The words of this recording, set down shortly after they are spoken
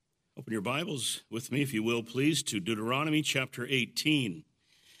Open your Bibles with me, if you will, please, to Deuteronomy chapter 18.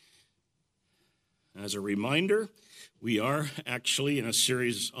 As a reminder, we are actually in a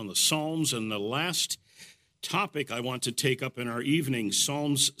series on the Psalms, and the last topic I want to take up in our evening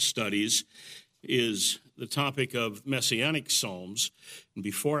Psalms studies is the topic of Messianic Psalms. And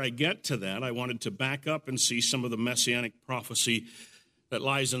before I get to that, I wanted to back up and see some of the Messianic prophecy that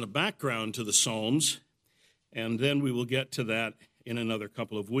lies in the background to the Psalms, and then we will get to that in another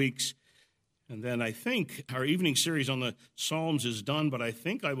couple of weeks. And then I think our evening series on the Psalms is done, but I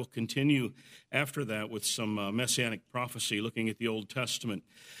think I will continue after that with some Messianic prophecy, looking at the Old Testament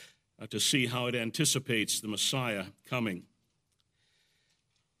to see how it anticipates the Messiah coming.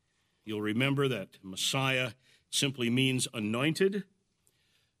 You'll remember that Messiah simply means anointed.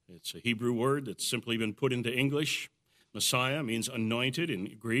 It's a Hebrew word that's simply been put into English. Messiah means anointed.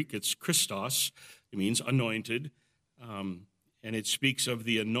 In Greek, it's Christos. It means anointed. And it speaks of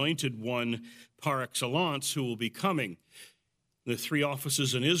the anointed one par excellence who will be coming. The three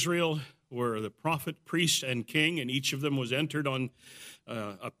offices in Israel were the prophet, priest, and king, and each of them was entered on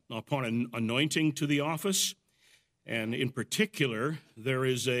upon an anointing to the office. And in particular, there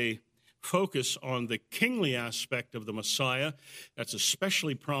is a focus on the kingly aspect of the Messiah. That's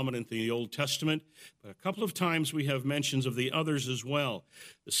especially prominent in the Old Testament, but a couple of times we have mentions of the others as well.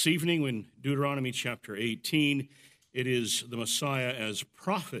 This evening, in Deuteronomy chapter 18, it is the Messiah as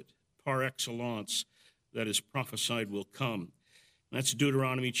prophet par excellence that is prophesied will come. That's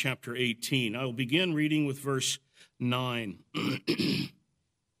Deuteronomy chapter 18. I will begin reading with verse 9.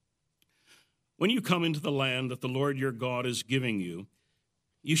 When you come into the land that the Lord your God is giving you,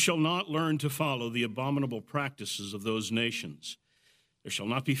 you shall not learn to follow the abominable practices of those nations. There shall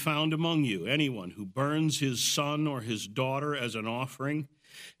not be found among you anyone who burns his son or his daughter as an offering,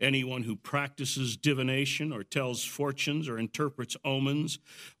 anyone who practices divination or tells fortunes or interprets omens,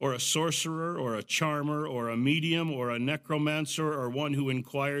 or a sorcerer or a charmer or a medium or a necromancer or one who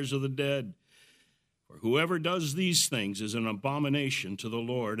inquires of the dead. For whoever does these things is an abomination to the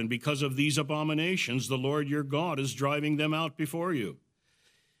Lord, and because of these abominations the Lord your God is driving them out before you.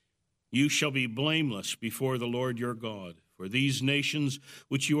 You shall be blameless before the Lord your God, for these nations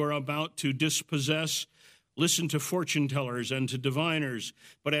which you are about to dispossess listen to fortune tellers and to diviners,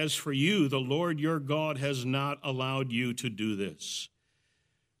 but as for you, the Lord your God has not allowed you to do this.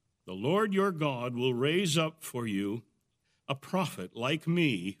 The Lord your God will raise up for you a prophet like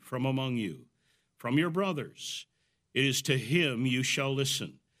me from among you, from your brothers. It is to him you shall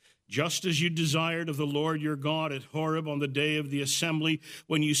listen, just as you desired of the Lord your God at Horeb on the day of the assembly,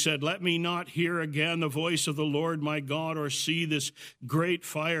 when you said, let me not hear again the voice of the Lord my God, or see this great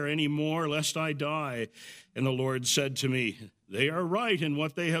fire any more, lest I die. And the Lord said to me, they are right in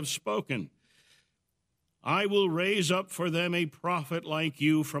what they have spoken. I will raise up for them a prophet like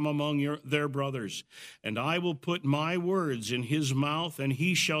you from among their brothers, and I will put my words in his mouth, and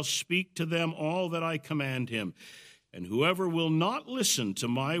he shall speak to them all that I command him. And whoever will not listen to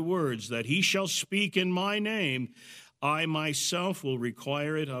my words that he shall speak in my name, I myself will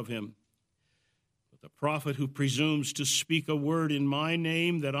require it of him. But the prophet who presumes to speak a word in my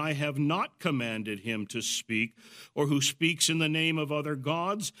name that I have not commanded him to speak, or who speaks in the name of other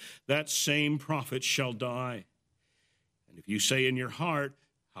gods, that same prophet shall die. And if you say in your heart,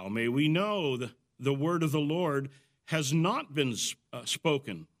 how may we know the word of the Lord has not been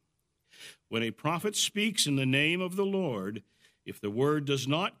spoken? When a prophet speaks in the name of the Lord, if the word does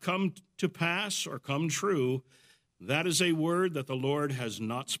not come to pass or come true, that is a word that the Lord has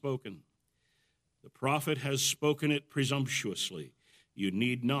not spoken. The prophet has spoken it presumptuously. You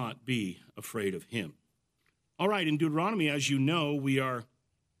need not be afraid of him. All right, in Deuteronomy, as you know, we are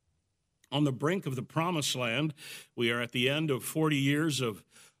on the brink of the promised land. We are at the end of 40 years of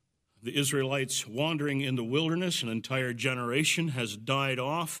the Israelites wandering in the wilderness. An entire generation has died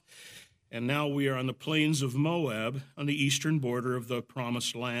off. And now we are on the plains of Moab, on the eastern border of the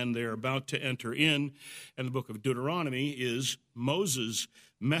promised land they are about to enter in. And the book of Deuteronomy is Moses'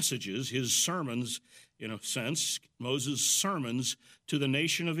 messages, his sermons, in a sense, Moses' sermons to the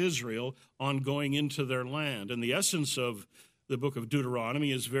nation of Israel on going into their land. And the essence of the book of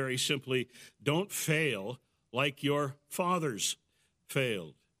Deuteronomy is very simply, don't fail like your fathers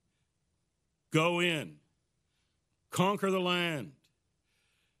failed. Go in, conquer the land,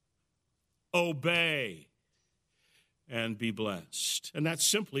 obey, and be blessed. And that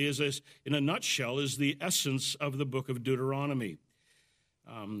simply is, in a nutshell, is the essence of the book of Deuteronomy.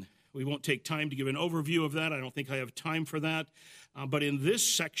 We won't take time to give an overview of that. I don't think I have time for that. But in this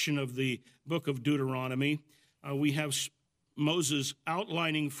section of the book of Deuteronomy, we have Moses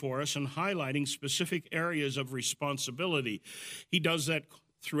outlining for us and highlighting specific areas of responsibility. He does that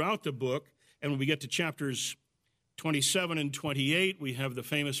throughout the book. And when we get to chapters 27 and 28, we have the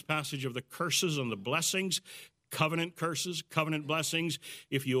famous passage of the curses and the blessings, covenant curses, covenant blessings.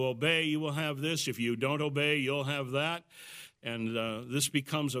 If you obey, you will have this. If you don't obey, you'll have that. And this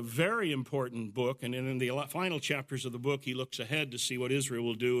becomes a very important book. And in the final chapters of the book, he looks ahead to see what Israel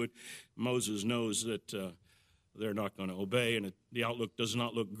will do. And Moses knows that they're not going to obey, and the outlook does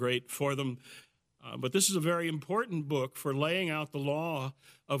not look great for them. But this is a very important book for laying out the law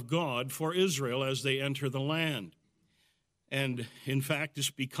of God for Israel as they enter the land. And in fact,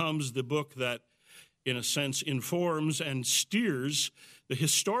 this becomes the book that, in a sense, informs and steers the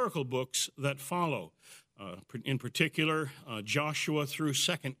historical books that follow. In particular, Joshua through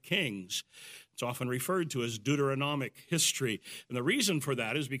 2 Kings. It's often referred to as Deuteronomic history. And the reason for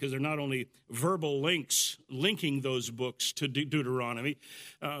that is because they're not only verbal links linking those books to Deuteronomy,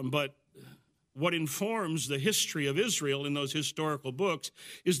 but what informs the history of Israel in those historical books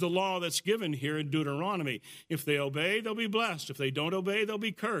is the law that's given here in Deuteronomy. If they obey, they'll be blessed. If they don't obey, they'll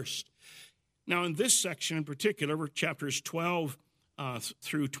be cursed. Now, in this section in particular, chapters 12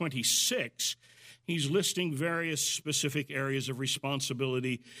 through 26, he's listing various specific areas of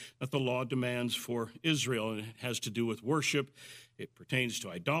responsibility that the law demands for Israel, and it has to do with worship. It pertains to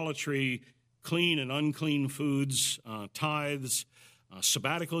idolatry, clean and unclean foods, tithes.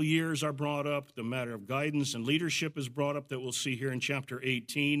 Sabbatical years are brought up. The matter of guidance and leadership is brought up that we'll see here in chapter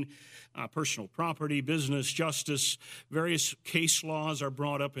 18. Personal property, business, justice, various case laws are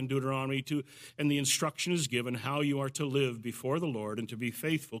brought up in Deuteronomy, and the instruction is given how you are to live before the Lord and to be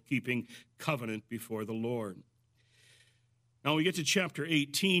faithful, keeping covenant before the Lord. Now we get to chapter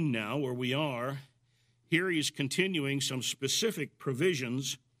 18 now, where we are. Here he's continuing some specific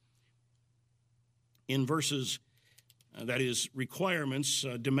provisions in verses that is, requirements,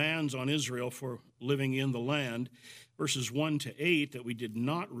 demands on Israel for living in the land. Verses 1 to 8 that we did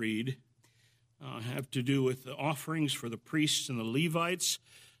not read have to do with the offerings for the priests and the Levites.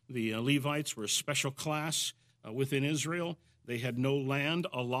 The Levites were a special class within Israel. They had no land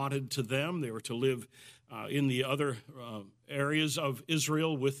allotted to them. They were to live in the other areas of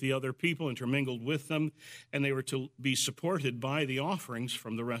Israel with the other people, intermingled with them, and they were to be supported by the offerings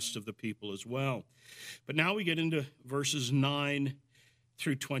from the rest of the people as well. But now we get into verses 9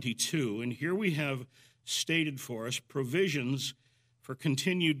 through 22, and here we have stated for us provisions for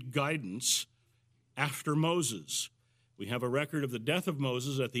continued guidance after Moses. We have a record of the death of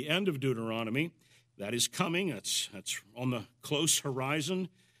Moses at the end of Deuteronomy. That is coming. That's on the close horizon.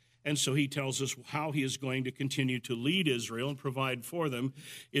 And so he tells us how he is going to continue to lead Israel and provide for them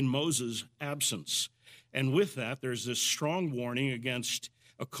in Moses' absence. And with that, there's this strong warning against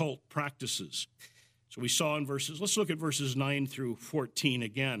occult practices. So we saw in let's look at verses 9 through 14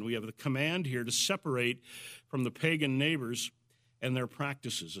 again. We have the command here to separate from the pagan neighbors and their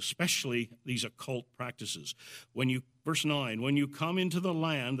practices, especially these occult practices. Verse 9, when you come into the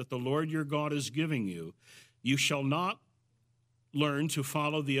land that the Lord your God is giving you, you shall not learn to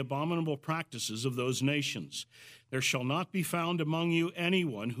follow the abominable practices of those nations. There shall not be found among you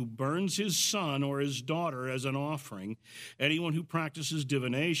anyone who burns his son or his daughter as an offering, anyone who practices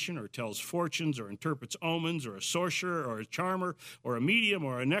divination or tells fortunes or interprets omens, or a sorcerer or a charmer or a medium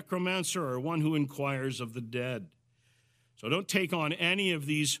or a necromancer or one who inquires of the dead. So don't take on any of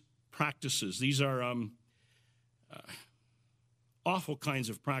these practices. These are awful kinds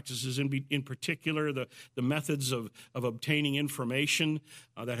of practices, in particular the methods of obtaining information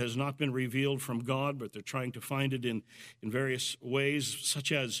that has not been revealed from God, but they're trying to find it in various ways,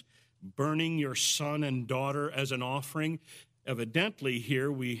 such as burning your son and daughter as an offering. Evidently,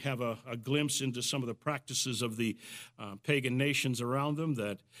 here we have a glimpse into some of the practices of the pagan nations around them,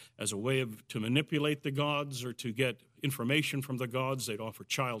 that as a way to manipulate the gods or to get information from the gods, they'd offer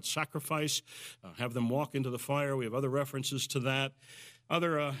child sacrifice, have them walk into the fire. We have other references to that.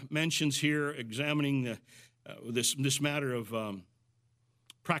 Other mentions here examining this matter of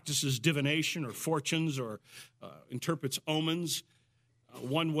practices divination or fortunes or interprets omens.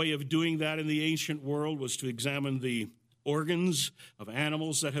 One way of doing that in the ancient world was to examine the organs of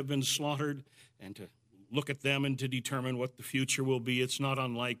animals that have been slaughtered and to look at them and to determine what the future will be. It's not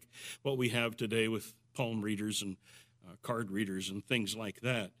unlike what we have today with palm readers and card readers and things like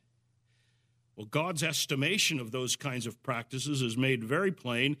that. Well, God's estimation of those kinds of practices is made very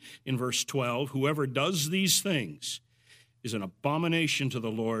plain in verse 12. Whoever does these things is an abomination to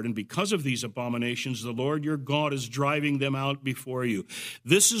the Lord, and because of these abominations, the Lord your God is driving them out before you.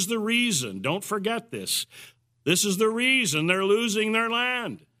 This is the reason, don't forget this, this is the reason they're losing their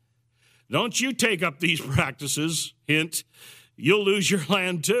land. Don't you take up these practices, hint, you'll lose your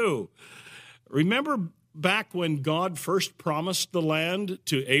land too. Remember back when God first promised the land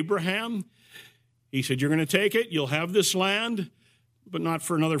to Abraham, he said, you're going to take it, you'll have this land, but not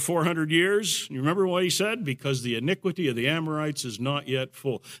for another 400 years. You remember what he said? Because the iniquity of the Amorites is not yet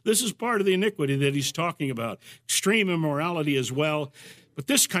full. This is part of the iniquity that he's talking about. Extreme immorality as well. But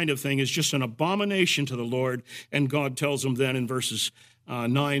this kind of thing is just an abomination to the Lord. And God tells them then in verses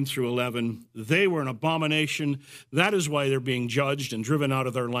 9 through 11, they were an abomination. That is why they're being judged and driven out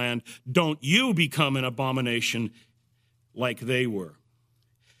of their land. Don't you become an abomination like they were.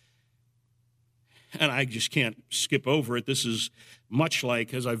 And I just can't skip over it. This is much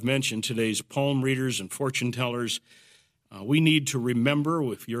like, as I've mentioned, today's palm readers and fortune tellers. We need to remember,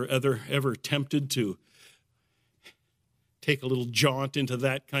 if you're ever tempted to take a little jaunt into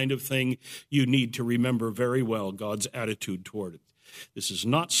that kind of thing, you need to remember very well God's attitude toward it. This is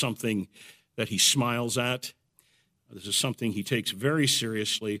not something that he smiles at. This is something he takes very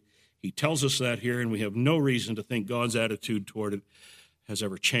seriously. He tells us that here, and we have no reason to think God's attitude toward it has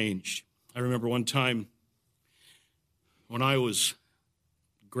ever changed. I remember one time when I was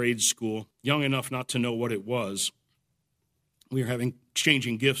grade school, young enough not to know what it was, we were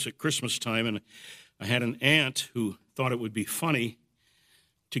exchanging gifts at Christmas time, and I had an aunt who thought it would be funny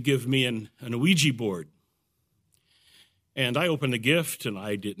to give me an Ouija board. And I opened the gift, and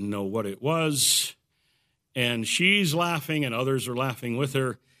I didn't know what it was, and she's laughing, and others are laughing with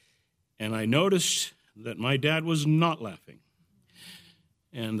her, and I noticed that my dad was not laughing.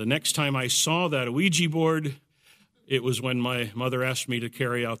 And the next time I saw that Ouija board, it was when my mother asked me to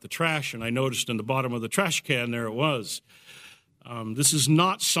carry out the trash, and I noticed in the bottom of the trash can, there it was. This is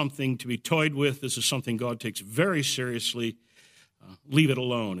not something to be toyed with. This is something God takes very seriously. Leave it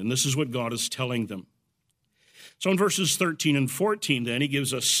alone. And this is what God is telling them. So in verses 13 and 14, then, he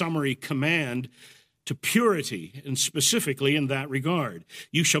gives a summary command to purity, and specifically in that regard.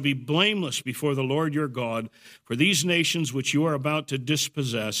 You shall be blameless before the Lord your God, for these nations which you are about to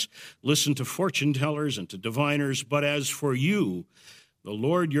dispossess listen to fortune tellers and to diviners, but as for you, the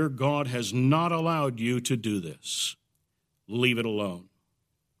Lord your God has not allowed you to do this. Leave it alone.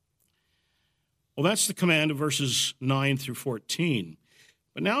 Well, that's the command of verses 9 through 14.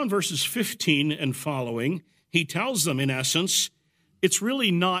 But now in verses 15 and following, he tells them, in essence, it's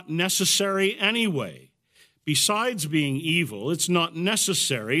really not necessary anyway. Besides being evil, it's not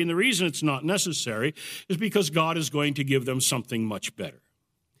necessary. And the reason it's not necessary is because God is going to give them something much better.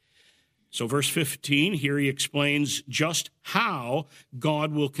 So verse 15, here he explains just how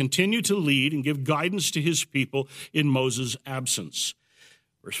God will continue to lead and give guidance to his people in Moses' absence.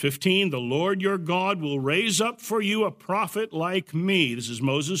 Verse 15, the Lord your God will raise up for you a prophet like me. This is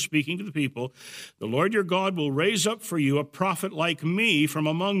Moses speaking to the people. The Lord your God will raise up for you a prophet like me from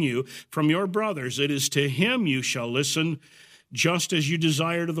among you, from your brothers. It is to him you shall listen, just as you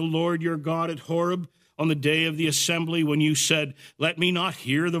desired of the Lord your God at Horeb on the day of the assembly when you said, let me not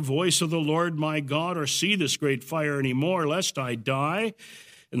hear the voice of the Lord my God or see this great fire anymore, lest I die.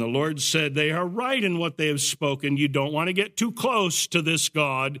 And the Lord said, they are right in what they have spoken. You don't want to get too close to this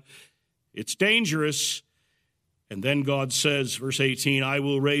God. It's dangerous. And then God says, verse 18, I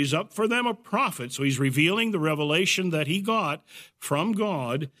will raise up for them a prophet. So he's revealing the revelation that he got from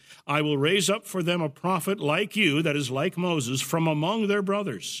God. I will raise up for them a prophet like you, that is like Moses, from among their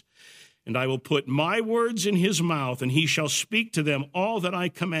brothers. And I will put my words in his mouth, and he shall speak to them all that I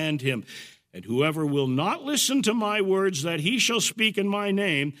command him. And whoever will not listen to my words that he shall speak in my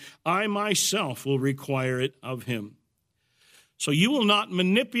name, I myself will require it of him. So you will not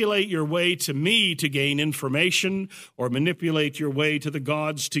manipulate your way to me to gain information or manipulate your way to the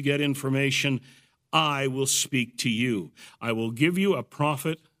gods to get information. I will speak to you. I will give you a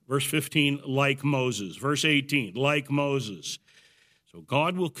prophet, verse 15, like Moses. Verse 18, like Moses. So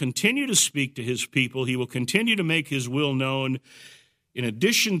God will continue to speak to his people. He will continue to make his will known. In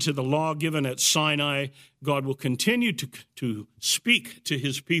addition to the law given at Sinai, God will continue to speak to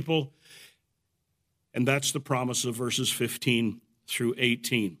his people, and that's the promise of verses 15 through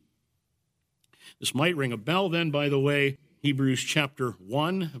 18. This might ring a bell then, by the way. Hebrews chapter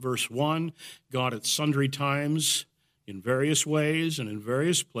 1, verse 1, God at sundry times, in various ways and in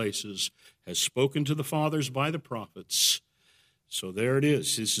various places, has spoken to the fathers by the prophets. So there it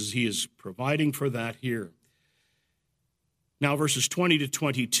is. He is providing for that here. Now, verses 20 to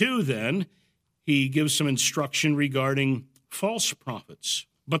 22, then, he gives some instruction regarding false prophets.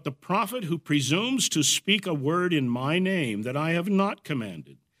 But the prophet who presumes to speak a word in my name that I have not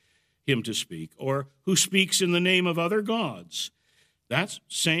commanded him to speak, or who speaks in the name of other gods, that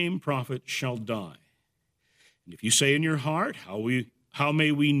same prophet shall die. And if you say in your heart, how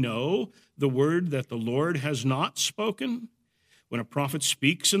may we know the word that the Lord has not spoken? When a prophet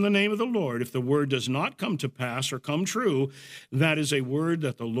speaks in the name of the Lord, if the word does not come to pass or come true, that is a word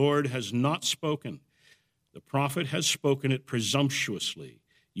that the Lord has not spoken. The prophet has spoken it presumptuously.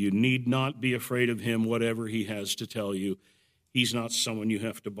 You need not be afraid of him, whatever he has to tell you. He's not someone you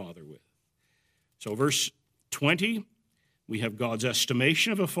have to bother with. So verse 20, we have God's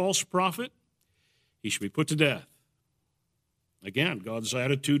estimation of a false prophet. He should be put to death. Again, God's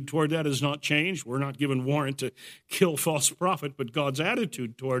attitude toward that has not changed. We're not given warrant to kill false prophet, but God's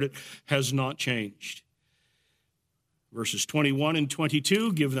attitude toward it has not changed. Verses 21 and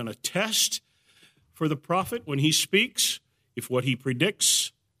 22 give then a test for the prophet when he speaks. If what he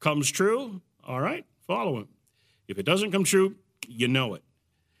predicts comes true, all right, follow him. If it doesn't come true, you know it.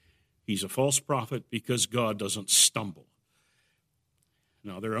 He's a false prophet because God doesn't stumble.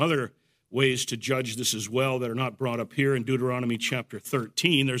 Now, there are other ways to judge this as well that are not brought up here in Deuteronomy chapter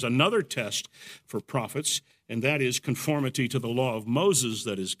 13. There's another test for prophets, and that is conformity to the law of Moses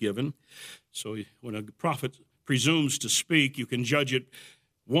that is given. So when a prophet presumes to speak, you can judge it,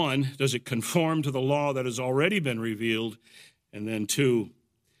 one, does it conform to the law that has already been revealed? And then two,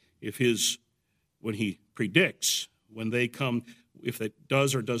 when he predicts, when they come, if it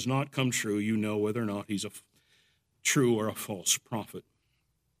does or does not come true, you know whether or not he's a true or a false prophet.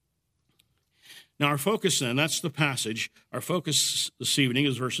 Now, our focus then, that's the passage. Our focus this evening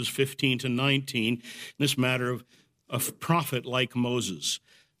is verses 15 to 19, this matter of a prophet like Moses.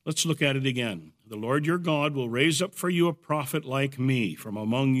 Let's look at it again. The Lord your God will raise up for you a prophet like me from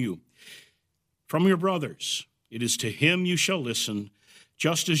among you, from your brothers. It is to him you shall listen,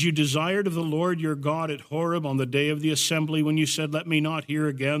 just as you desired of the Lord your God at Horeb on the day of the assembly, when you said, let me not hear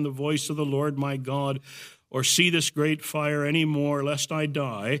again the voice of the Lord my God, or see this great fire any more, lest I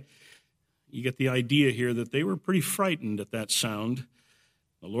die. You get the idea here that they were pretty frightened at that sound.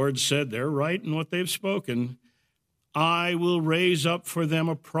 The Lord said, they're right in what they've spoken. I will raise up for them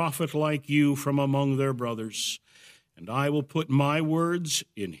a prophet like you from among their brothers, and I will put my words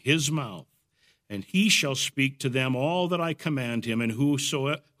in his mouth, and he shall speak to them all that I command him, and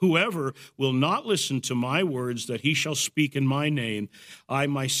whoever will not listen to my words that he shall speak in my name, I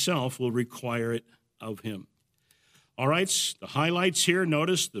myself will require it of him. All right, the highlights here,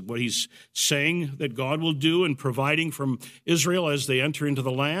 notice that what he's saying that God will do in providing from Israel as they enter into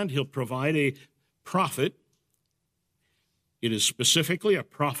the land, he'll provide a prophet. It is specifically a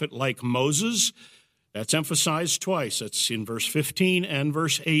prophet like Moses. That's emphasized twice. That's in verse 15 and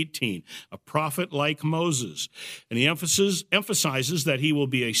verse 18. A prophet like Moses. And he emphasizes that he will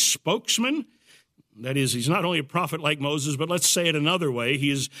be a spokesman. That is, he's not only a prophet like Moses, but let's say it another way.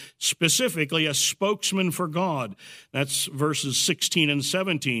 He is specifically a spokesman for God. That's verses 16 and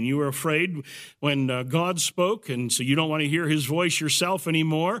 17. You were afraid when God spoke, and so you don't want to hear his voice yourself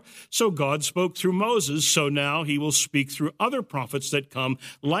anymore. So God spoke through Moses, so now he will speak through other prophets that come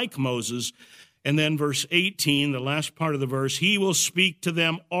like Moses. And then verse 18, the last part of the verse, he will speak to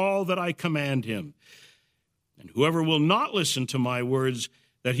them all that I command him. And whoever will not listen to my words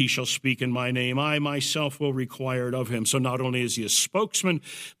that he shall speak in my name, I myself will require it of him. So not only is he a spokesman,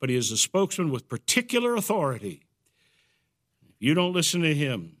 but he is a spokesman with particular authority. If you don't listen to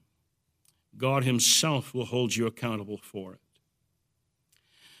him, God himself will hold you accountable for it.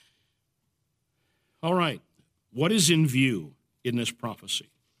 All right, what is in view in this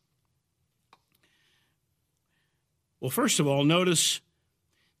prophecy? Well, first of all, notice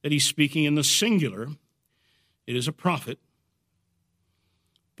that he's speaking in the singular. It is a prophet.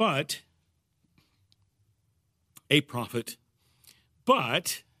 But, in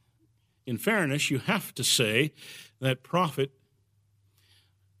fairness, you have to say that prophet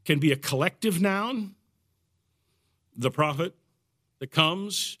can be a collective noun, the prophet that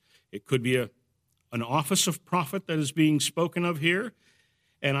comes. It could be an office of prophet that is being spoken of here.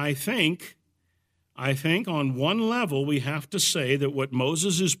 And I think on one level we have to say that what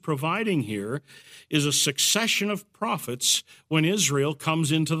Moses is providing here is a succession of prophets when Israel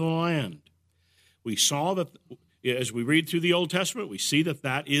comes into the land. We saw that as we read through the Old Testament, we see that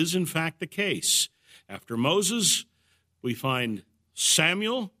that is in fact the case. After Moses, we find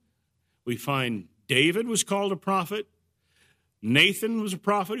Samuel, we find David was called a prophet, Nathan was a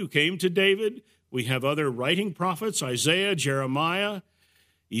prophet who came to David. We have other writing prophets, Isaiah, Jeremiah,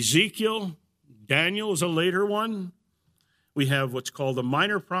 Ezekiel, Daniel is a later one. We have what's called the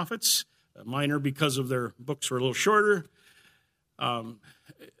minor prophets, minor because of their books were a little shorter.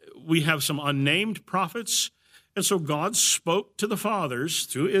 We have some unnamed prophets. And so God spoke to the fathers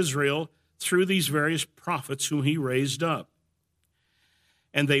through Israel, through these various prophets whom he raised up.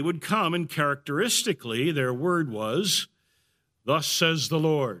 And they would come, and characteristically, their word was, thus says the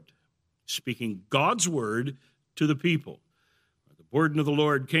Lord, speaking God's word to the people. word of the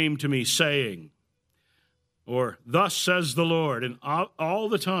Lord came to me saying, or thus says the Lord. And all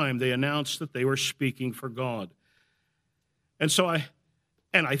the time they announced that they were speaking for God. And so I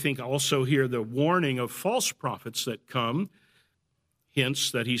think also here the warning of false prophets that come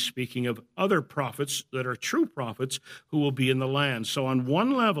hints that he's speaking of other prophets that are true prophets who will be in the land. So on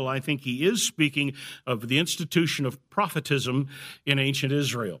one level, I think he is speaking of the institution of prophetism in ancient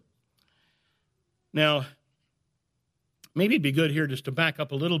Israel. Now, maybe it'd be good here just to back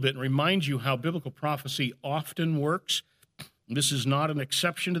up a little bit and remind you how biblical prophecy often works. This is not an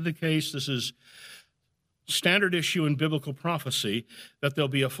exception to the case. This is standard issue in biblical prophecy, that there'll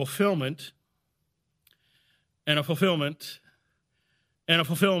be a fulfillment and a fulfillment and a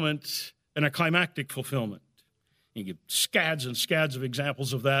fulfillment and a climactic fulfillment. You get scads and scads of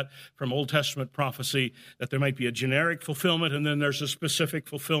examples of that from Old Testament prophecy, that there might be a generic fulfillment and then there's a specific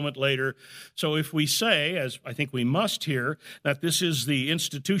fulfillment later. So if we say, as I think we must here, that this is the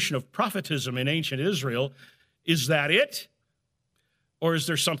institution of prophetism in ancient Israel, is that it? Or is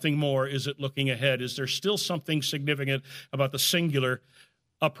there something more? Is it looking ahead? Is there still something significant about the singular,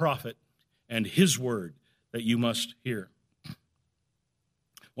 a prophet, and his word that you must hear?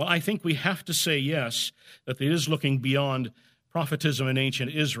 Well, I think we have to say yes, that it is looking beyond prophetism in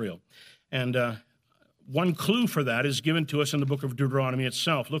ancient Israel. And one clue for that is given to us in the book of Deuteronomy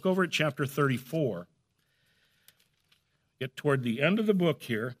itself. Look over at chapter 34. Get toward the end of the book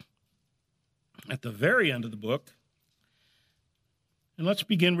here, at the very end of the book. And let's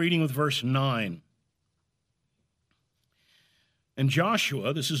begin reading with verse 9. And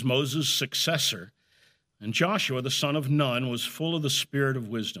Joshua, this is Moses' successor, and Joshua, the son of Nun, was full of the spirit of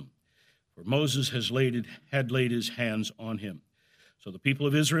wisdom, for Moses had laid his hands on him. So the people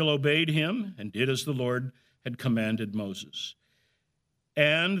of Israel obeyed him and did as the Lord had commanded Moses.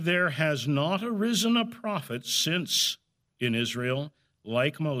 And there has not arisen a prophet since in Israel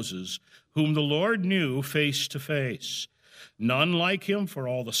like Moses, whom the Lord knew face to face. None like him for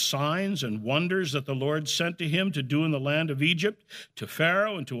all the signs and wonders that the Lord sent to him to do in the land of Egypt, to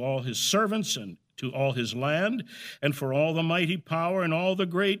Pharaoh and to all his servants and to all his land, and for all the mighty power and all the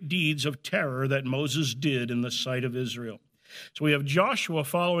great deeds of terror that Moses did in the sight of Israel. So we have Joshua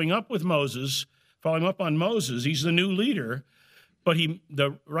following up on Moses. He's the new leader, but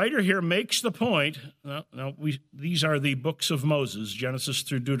the writer here makes the point. These are the books of Moses, Genesis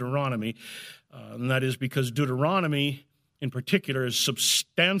through Deuteronomy, and that is because Deuteronomy in particular is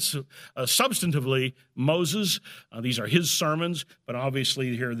substantively Moses. These are his sermons, but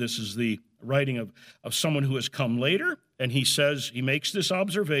obviously here this is the writing of someone who has come later, and he makes this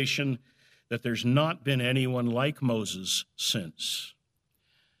observation that there's not been anyone like Moses since.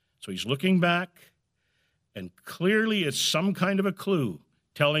 So he's looking back, and clearly it's some kind of a clue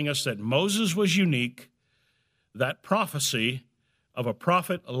telling us that Moses was unique, that prophecy of a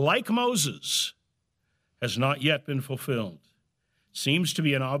prophet like Moses has not yet been fulfilled. Seems to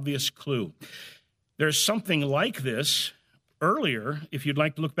be an obvious clue. There's something like this earlier, if you'd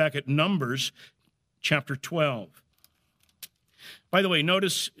like to look back at Numbers chapter 12. By the way,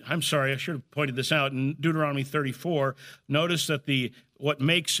 notice, I'm sorry, I should have pointed this out, in Deuteronomy 34, notice that what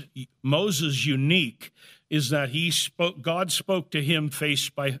makes Moses unique is that God spoke to him face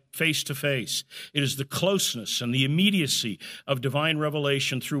to face. It is the closeness and the immediacy of divine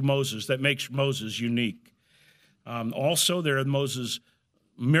revelation through Moses that makes Moses unique. Also, there are Moses'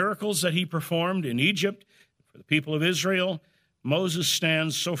 miracles that he performed in Egypt for the people of Israel. Moses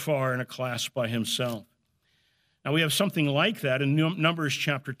stands so far in a class by himself. Now, we have something like that in Numbers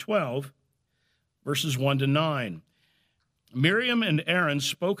chapter 12, verses 1 to 9. Miriam and Aaron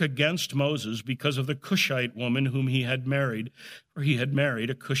spoke against Moses because of the Cushite woman whom he had married, for he had married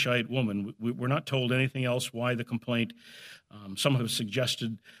a Cushite woman. We're not told anything else why the complaint. Some have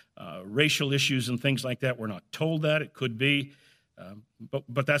suggested racial issues and things like that. We're not told that. It could be.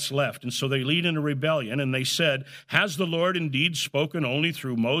 But that's left. And so they lead in a rebellion, and they said, has the Lord indeed spoken only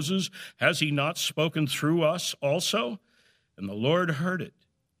through Moses? Has he not spoken through us also? And the Lord heard it.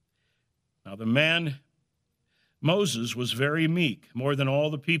 Now the man, Moses, was very meek, more than all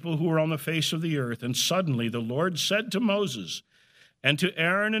the people who were on the face of the earth. And suddenly the Lord said to Moses and to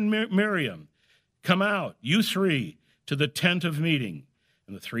Aaron and Miriam, come out, you three, to the tent of meeting.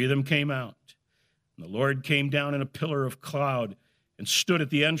 And the three of them came out. And the Lord came down in a pillar of cloud and stood at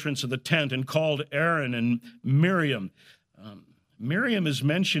the entrance of the tent and called Aaron and Miriam. Miriam is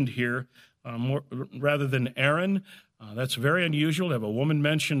mentioned here rather than Aaron. That's very unusual to have a woman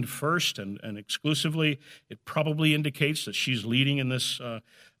mentioned first and exclusively. It probably indicates that she's leading in this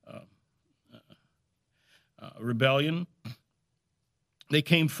rebellion. they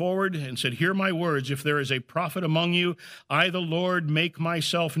came forward and said, "Hear my words. If there is a prophet among you, I, the Lord, make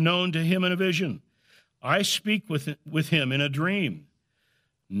myself known to him in a vision. I speak with him in a dream.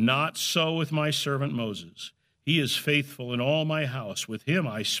 Not so with my servant Moses. He is faithful in all my house. With him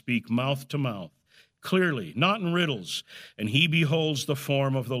I speak mouth to mouth, clearly, not in riddles, and he beholds the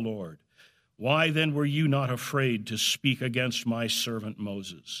form of the Lord. Why then were you not afraid to speak against my servant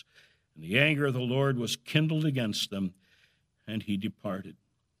Moses?" And the anger of the Lord was kindled against them, and he departed.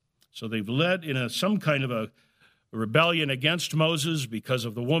 So they've led in some kind of a rebellion against Moses because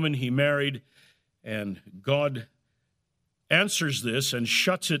of the woman he married, and God answers this and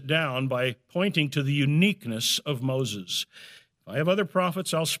shuts it down by pointing to the uniqueness of Moses. If I have other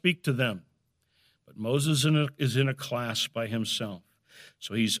prophets, I'll speak to them. But Moses is in a class by himself.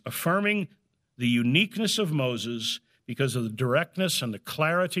 So he's affirming the uniqueness of Moses because of the directness and the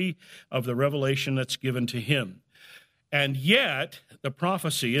clarity of the revelation that's given to him. And yet, the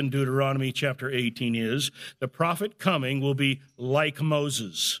prophecy in Deuteronomy chapter 18 is, the prophet coming will be like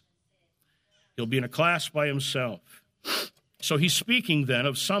Moses. He'll be in a class by himself. So he's speaking then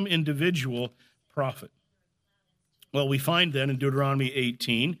of some individual prophet. Well, we find then in Deuteronomy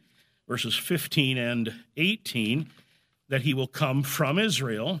 18, verses 15 and 18, that he will come from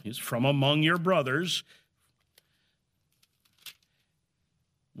Israel. He's from among your brothers.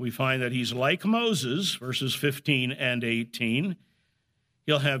 We find that he's like Moses, verses 15 and 18.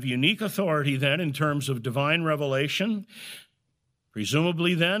 He'll have unique authority then in terms of divine revelation.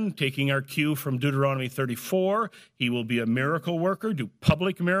 Presumably then, taking our cue from Deuteronomy 34, he will be a miracle worker, do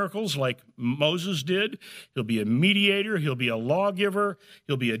public miracles like Moses did. He'll be a mediator. He'll be a lawgiver.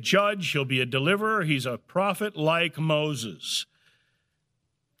 He'll be a judge. He'll be a deliverer. He's a prophet like Moses.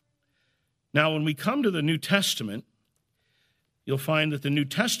 Now, when we come to the New Testament, you'll find that the New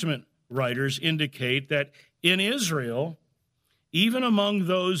Testament writers indicate that in Israel, even among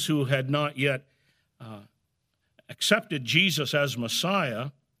those who had not yet accepted Jesus as Messiah,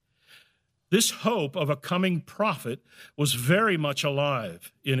 this hope of a coming prophet was very much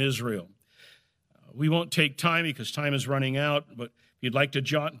alive in Israel. We won't take time because time is running out, but if you'd like to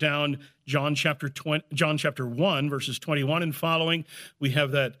jot down John chapter 1, verses 21 and following, we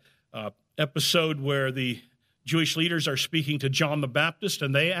have that episode where the Jewish leaders are speaking to John the Baptist,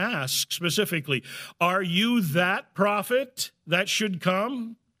 and they ask specifically, "Are you that prophet that should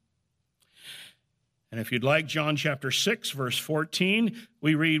come?" And if you'd like, John chapter 6, verse 14,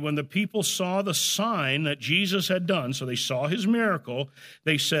 we read, "When the people saw the sign that Jesus had done," so they saw his miracle,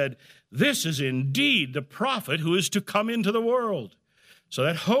 "they said, 'This is indeed the prophet who is to come into the world.'" So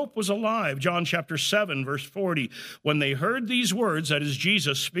that hope was alive. John chapter 7, verse 40, "When they heard these words," that is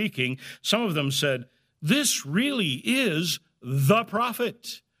Jesus speaking, "some of them said, 'This really is the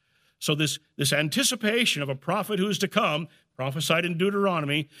prophet.'" So this anticipation of a prophet who is to come, prophesied in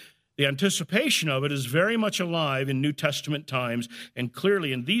Deuteronomy, the anticipation of it is very much alive in New Testament times, and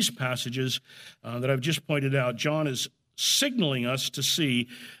clearly in these passages that I've just pointed out, John is signaling us to see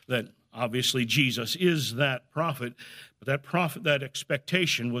that obviously Jesus is that prophet, but that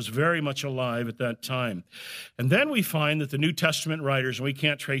expectation was very much alive at that time. And then we find that the New Testament writers, and we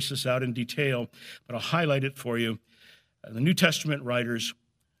can't trace this out in detail, but I'll highlight it for you. The New Testament writers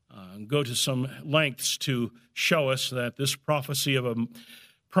go to some lengths to show us that this prophecy of a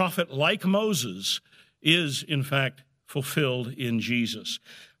prophet like Moses is, in fact, fulfilled in Jesus.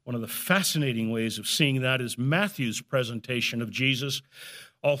 One of the fascinating ways of seeing that is Matthew's presentation of Jesus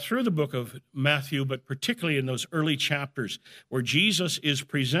all through the book of Matthew, but particularly in those early chapters where Jesus is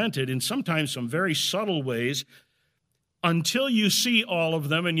presented in sometimes some very subtle ways until you see all of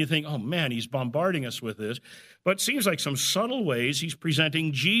them and you think, oh man, he's bombarding us with this. But it seems like some subtle ways he's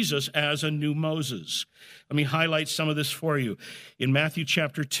presenting Jesus as a new Moses. Let me highlight some of this for you. In Matthew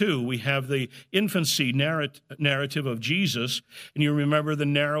chapter 2, we have the infancy narrative of Jesus, and you remember the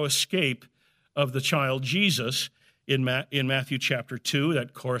narrow escape of the child Jesus in Matthew chapter 2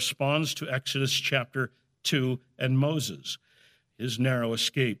 that corresponds to Exodus chapter 2 and Moses, his narrow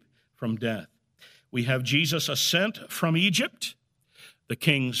escape from death. We have Jesus' ascent from Egypt, the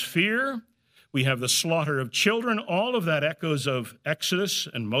king's fear. We have the slaughter of children. All of that echoes of Exodus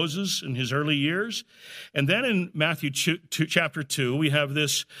and Moses in his early years. And then in Matthew chapter 2, we have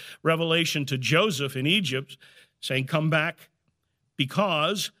this revelation to Joseph in Egypt saying, come back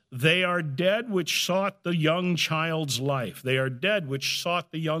because they are dead which sought the young child's life. They are dead which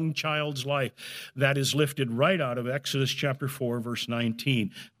sought the young child's life. That is lifted right out of Exodus chapter 4, verse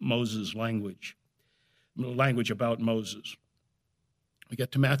 19, Moses' language about Moses. We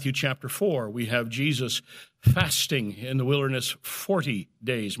get to Matthew chapter 4. We have Jesus fasting in the wilderness 40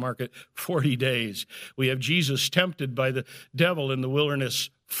 days. Mark it, 40 days. We have Jesus tempted by the devil in the wilderness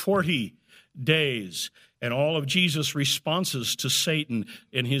 40 days. And all of Jesus' responses to Satan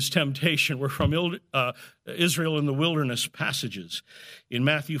in his temptation were from Israel in the wilderness passages. In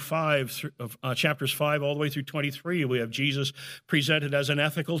Matthew 5, chapters 5 all the way through 23, we have Jesus presented as an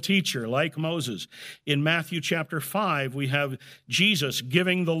ethical teacher like Moses. In Matthew chapter 5, we have Jesus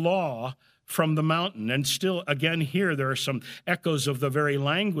giving the law from the mountain. And still, again, here, there are some echoes of the very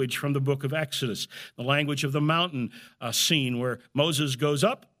language from the book of Exodus, the language of the mountain scene where Moses goes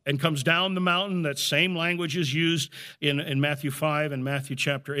up and comes down the mountain. That same language is used in Matthew 5 and Matthew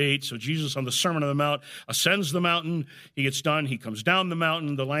chapter 8. So Jesus on the Sermon on the Mount ascends the mountain. He gets done. He comes down the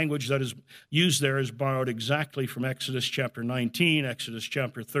mountain. The language that is used there is borrowed exactly from Exodus chapter 19, Exodus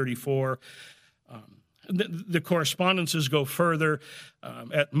chapter 34. The correspondences go further.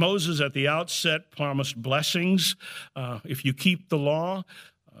 Moses at the outset promised blessings if you keep the law.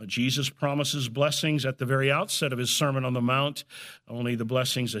 Jesus promises blessings at the very outset of his Sermon on the Mount. Only the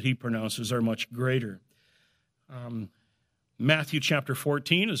blessings that he pronounces are much greater. Matthew chapter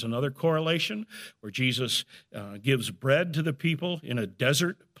 14 is another correlation where Jesus gives bread to the people in a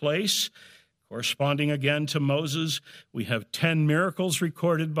desert place. Corresponding again to Moses, we have 10 miracles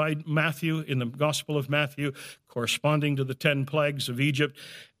recorded by Matthew in the Gospel of Matthew, corresponding to the 10 plagues of Egypt.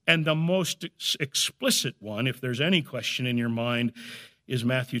 And the most explicit one, if there's any question in your mind, is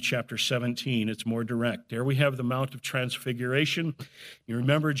Matthew chapter 17. It's more direct. There we have the Mount of Transfiguration. You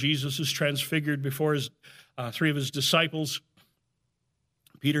remember Jesus is transfigured before three of his disciples,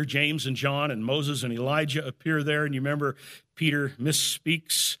 Peter, James, and John, and Moses and Elijah appear there. And you remember Peter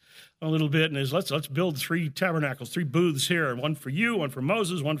misspeaks a little bit and is, let's build 3 tabernacles, 3 booths here, one for you, one for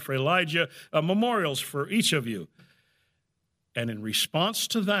Moses, one for Elijah, memorials for each of you. And in response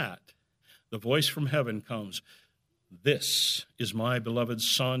to that, the voice from heaven comes, "This is my beloved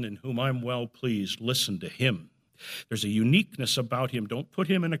Son in whom I'm well pleased. Listen to him." There's a uniqueness about him. Don't put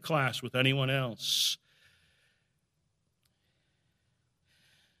him in a class with anyone else.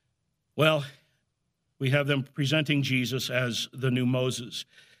 Well, we have them presenting Jesus as the new Moses.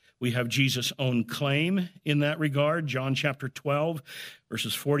 We have Jesus' own claim in that regard. John chapter 12,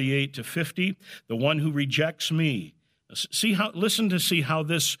 verses 48 to 50. The one who rejects me. Listen to see how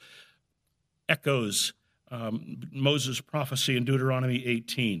this echoes Moses' prophecy in Deuteronomy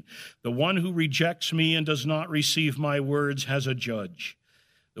 18. The one who rejects me and does not receive my words has a judge.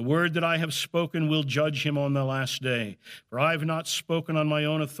 The word that I have spoken will judge him on the last day. For I have not spoken on my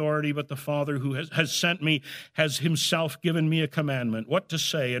own authority, but the Father who has sent me has himself given me a commandment, what to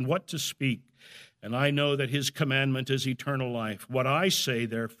say and what to speak. And I know that his commandment is eternal life. What I say,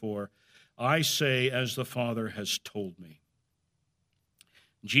 therefore, I say as the Father has told me.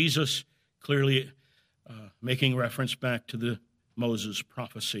 Jesus clearly making reference back to the Moses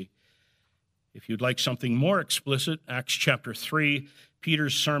prophecy. If you'd like something more explicit, Acts chapter 3,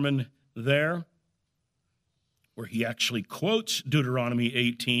 Peter's sermon there, where he actually quotes Deuteronomy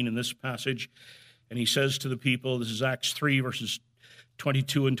 18 in this passage, and he says to the people, this is Acts 3, verses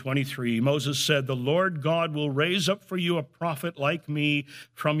 22 and 23, Moses said, "The Lord God will raise up for you a prophet like me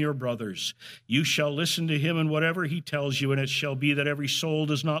from your brothers. You shall listen to him in whatever he tells you, and it shall be that every soul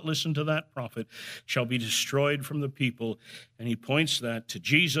does not listen to that prophet shall be destroyed from the people." And he points that to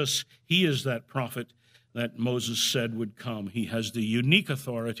Jesus. He is that prophet that Moses said would come. He has the unique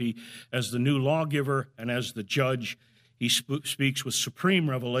authority as the new lawgiver and as the judge. He speaks with supreme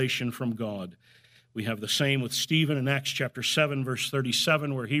revelation from God. We have the same with Stephen in Acts chapter 7, verse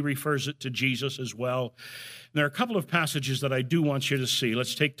 37, where he refers it to Jesus as well. And there are a couple of passages that I do want you to see.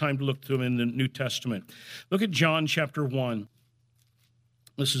 Let's take time to look through them in the New Testament. Look at John chapter 1.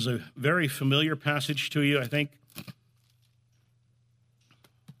 This is a very familiar passage to you, I think.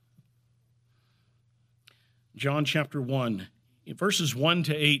 John chapter 1. Verses 1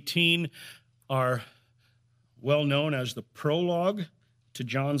 to 18 are well known as the prologue to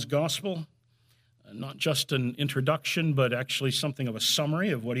John's gospel. Not just an introduction, but actually something of a summary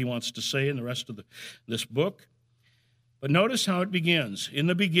of what he wants to say in the rest of this book. But notice how it begins. In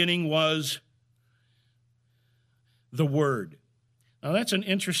the beginning was the Word. Now that's an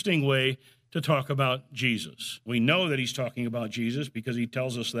interesting way to talk about Jesus. We know that he's talking about Jesus because he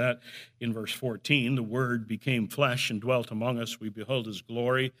tells us that in verse 14. The Word became flesh and dwelt among us. We behold his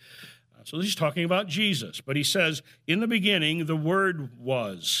glory. So he's talking about Jesus, but he says, in the beginning, the Word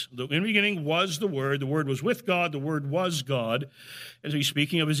was. In the beginning was the Word was with God, the Word was God. And so he's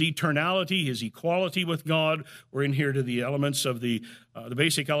speaking of his eternality, his equality with God. We're in here to the elements of the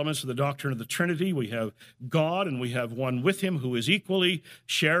basic elements of the doctrine of the Trinity. We have God, and we have one with him who is equally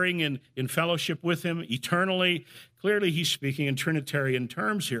sharing in fellowship with him eternally. Clearly, he's speaking in Trinitarian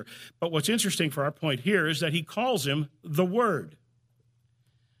terms here. But what's interesting for our point here is that he calls him the Word.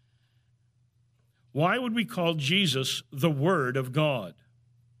 Why would we call Jesus the Word of God?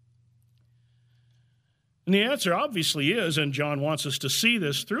 And the answer obviously is, and John wants us to see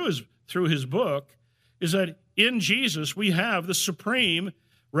this through his book, is that in Jesus we have the supreme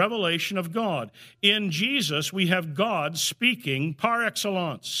revelation of God. In Jesus we have God speaking par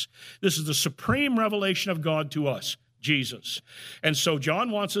excellence. This is the supreme revelation of God to us, Jesus. And so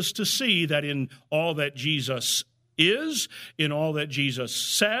John wants us to see that in all that Jesus is, in all that Jesus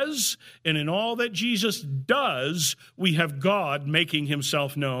says, and in all that Jesus does, we have God making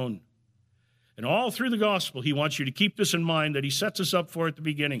himself known. And all through the gospel, he wants you to keep this in mind that he sets us up for at the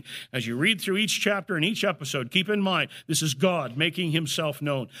beginning. As you read through each chapter and each episode, keep in mind, this is God making himself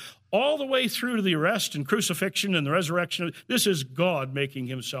known. All the way through to the arrest and crucifixion and the resurrection, this is God making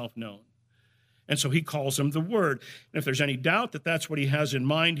himself known. And so he calls him the Word. And if there's any doubt that that's what he has in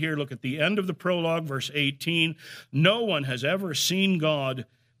mind here, look at the end of the prologue, verse 18. No one has ever seen God,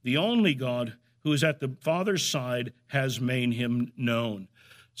 the only God who is at the Father's side has made him known.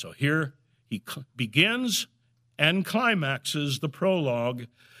 So here he begins and climaxes the prologue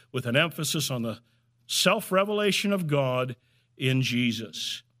with an emphasis on the self-revelation of God in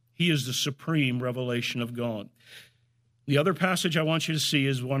Jesus. He is the supreme revelation of God. The other passage I want you to see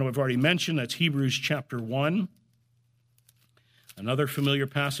is one I've already mentioned. That's Hebrews chapter 1. Another familiar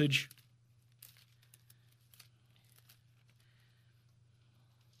passage.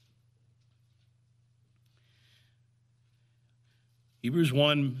 Hebrews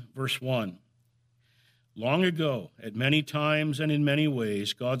 1, verse 1. Long ago, at many times and in many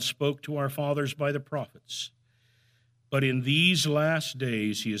ways, God spoke to our fathers by the prophets. But in these last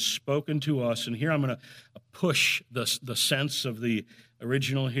days, he has spoken to us. And here I'm going to push the sense of the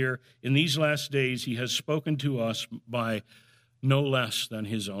original here. In these last days, he has spoken to us by no less than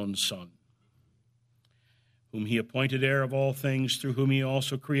his own Son, whom he appointed heir of all things, through whom he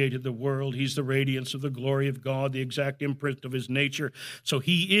also created the world. He's the radiance of the glory of God, the exact imprint of his nature. So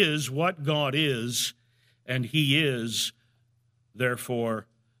he is what God is, and he is, therefore,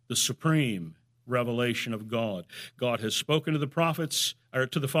 the supreme revelation of God. God has spoken to the prophets, or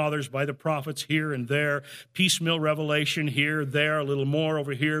to the fathers by the prophets here and there, piecemeal revelation here, there, a little more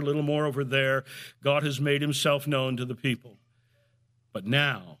over here, a little more over there. God has made himself known to the people. But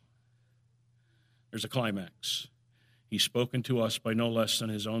now, there's a climax. He's spoken to us by no less than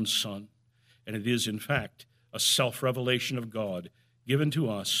his own Son, and it is, in fact, a self-revelation of God given to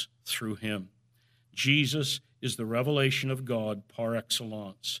us through him. Jesus is the revelation of God par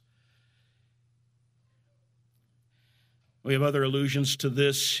excellence. We have other allusions to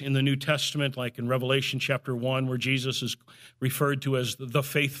this in the New Testament, like in Revelation chapter 1, where Jesus is referred to as the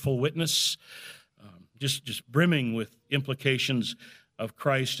faithful witness, just brimming with implications of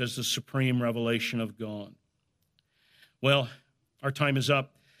Christ as the supreme revelation of God. Well, our time is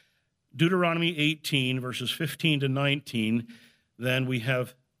up. Deuteronomy 18, verses 15 to 19, then we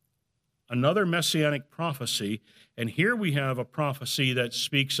have another messianic prophecy, and here we have a prophecy that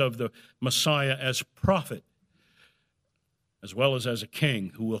speaks of the Messiah as prophet, as well as a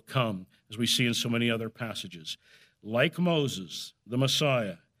king who will come, as we see in so many other passages. Like Moses, the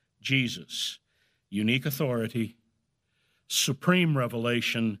Messiah, Jesus, unique authority, supreme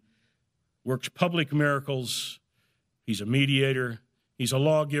revelation, works public miracles. He's a mediator, he's a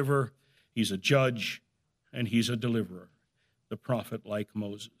lawgiver, he's a judge, and he's a deliverer, the prophet like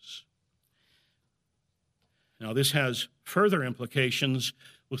Moses. Now, this has further implications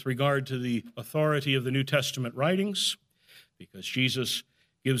with regard to the authority of the New Testament writings, because Jesus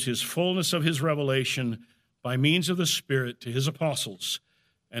gives his fullness of his revelation by means of the Spirit to his apostles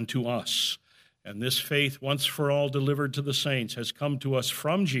and to us. And this faith, once for all delivered to the saints, has come to us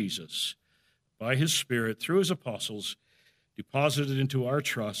from Jesus by his Spirit through his apostles, deposited into our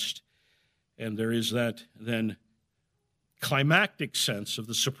trust. And there is that then climactic sense of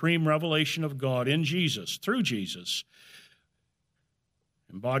the supreme revelation of God in Jesus, through Jesus,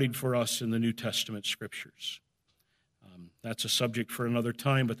 embodied for us in the New Testament scriptures. That's a subject for another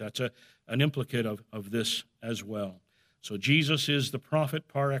time, but that's an implicate of this as well. So Jesus is the prophet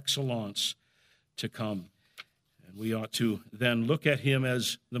par excellence to come. And we ought to then look at him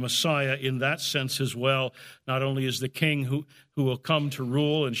as the Messiah in that sense as well, not only as the king who will come to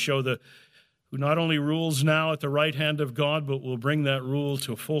rule and who not only rules now at the right hand of God, but will bring that rule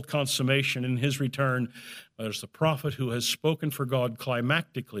to full consummation in his return, but as the prophet who has spoken for God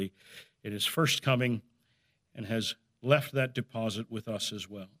climactically in his first coming and has left that deposit with us as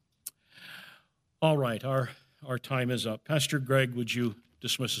well. All right, our time is up. Pastor Greg, would you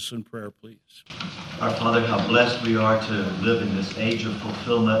dismiss us in prayer, please? Our Father, how blessed we are to live in this age of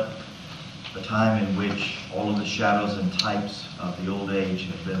fulfillment, the time in which all of the shadows and types of the old age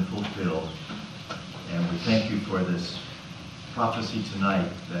have been fulfilled. And we thank you for this prophecy tonight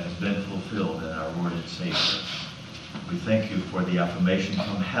that has been fulfilled in our Lord and Savior. We thank you for the affirmation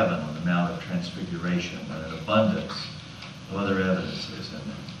from heaven on the Mount of Transfiguration and an abundance of other evidences. And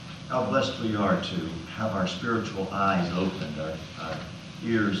how blessed we are to have our spiritual eyes opened, our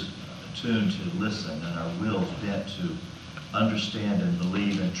ears attuned to listen, and our wills bent to understand and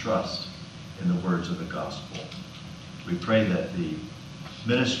believe and trust in the words of the gospel. We pray that the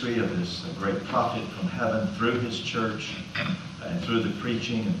ministry of this great prophet from heaven through his church and through the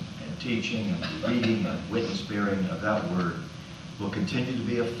preaching and teaching and the reading and witness bearing of that word will continue to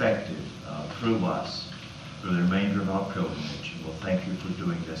be effective through us through the remainder of our pilgrimage. And we'll thank you for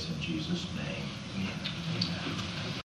doing this in Jesus' name. Amen.